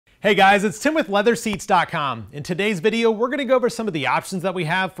Hey guys, it's Tim with LeatherSeats.com. In today's video, we're going to go over some of the options that we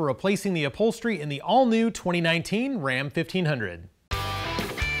have for replacing the upholstery in the all-new 2019 Ram 1500.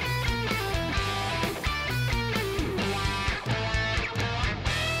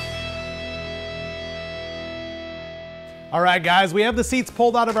 Alright guys, we have the seats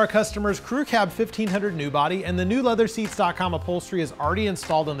pulled out of our customer's Crew Cab 1500 new body, and the new LeatherSeats.com upholstery is already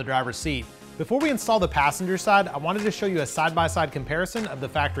installed on the driver's seat. Before we install the passenger side, I wanted to show you a side-by-side comparison of the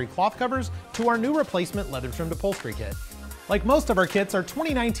factory cloth covers to our new replacement leather trimmed upholstery kit. Like most of our kits, our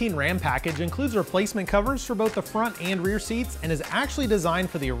 2019 Ram package includes replacement covers for both the front and rear seats and is actually designed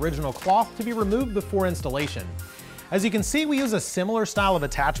for the original cloth to be removed before installation. As you can see, we use a similar style of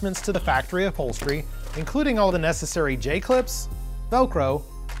attachments to the factory upholstery, including all the necessary J-clips, Velcro,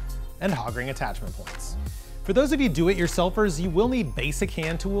 and hog ring attachment points. For those of you do-it-yourselfers, you will need basic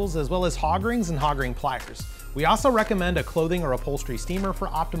hand tools as well as hog rings and hog ring pliers. We also recommend a clothing or upholstery steamer for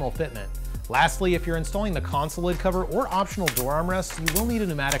optimal fitment. Lastly, if you're installing the console lid cover or optional door armrests, you will need a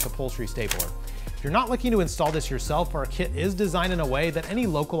pneumatic upholstery stapler. If you're not looking to install this yourself, our kit is designed in a way that any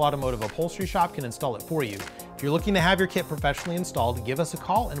local automotive upholstery shop can install it for you. If you're looking to have your kit professionally installed, give us a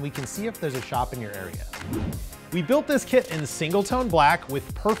call and we can see if there's a shop in your area. We built this kit in single tone black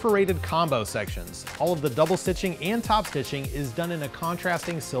with perforated combo sections. All of the double stitching and top stitching is done in a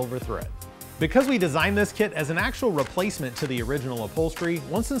contrasting silver thread. Because we designed this kit as an actual replacement to the original upholstery,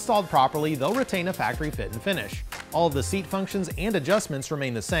 once installed properly, they'll retain a factory fit and finish. All of the seat functions and adjustments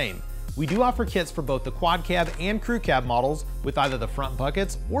remain the same. We do offer kits for both the quad cab and crew cab models with either the front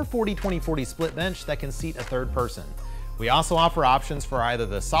buckets or 40-20-40 split bench that can seat a third person. We also offer options for either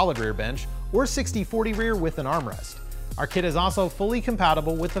the solid rear bench or 60-40 rear with an armrest. Our kit is also fully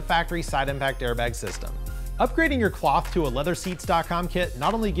compatible with the factory side impact airbag system. Upgrading your cloth to a LeatherSeats.com kit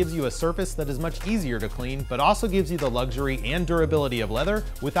not only gives you a surface that is much easier to clean, but also gives you the luxury and durability of leather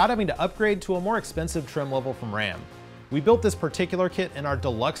without having to upgrade to a more expensive trim level from Ram. We built this particular kit in our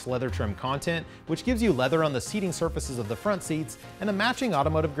deluxe leather trim content, which gives you leather on the seating surfaces of the front seats and a matching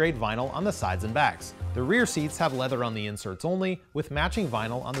automotive grade vinyl on the sides and backs. The rear seats have leather on the inserts only, with matching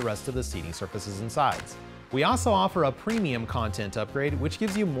vinyl on the rest of the seating surfaces and sides. We also offer a premium content upgrade, which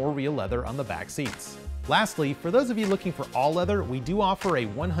gives you more real leather on the back seats. Lastly, for those of you looking for all leather, we do offer a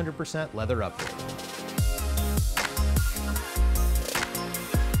 100% leather upgrade.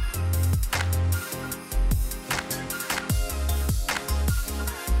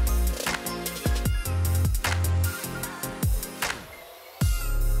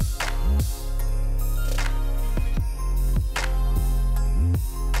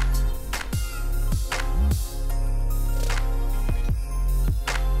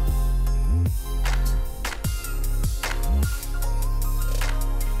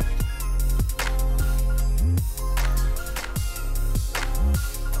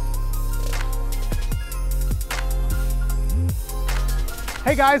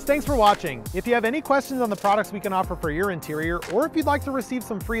 Hey guys, thanks for watching. If you have any questions on the products we can offer for your interior, or if you'd like to receive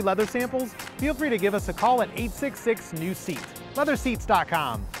some free leather samples, feel free to give us a call at 866-NEW-SEAT.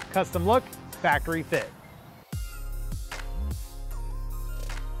 LeatherSeats.com. Custom look, factory fit.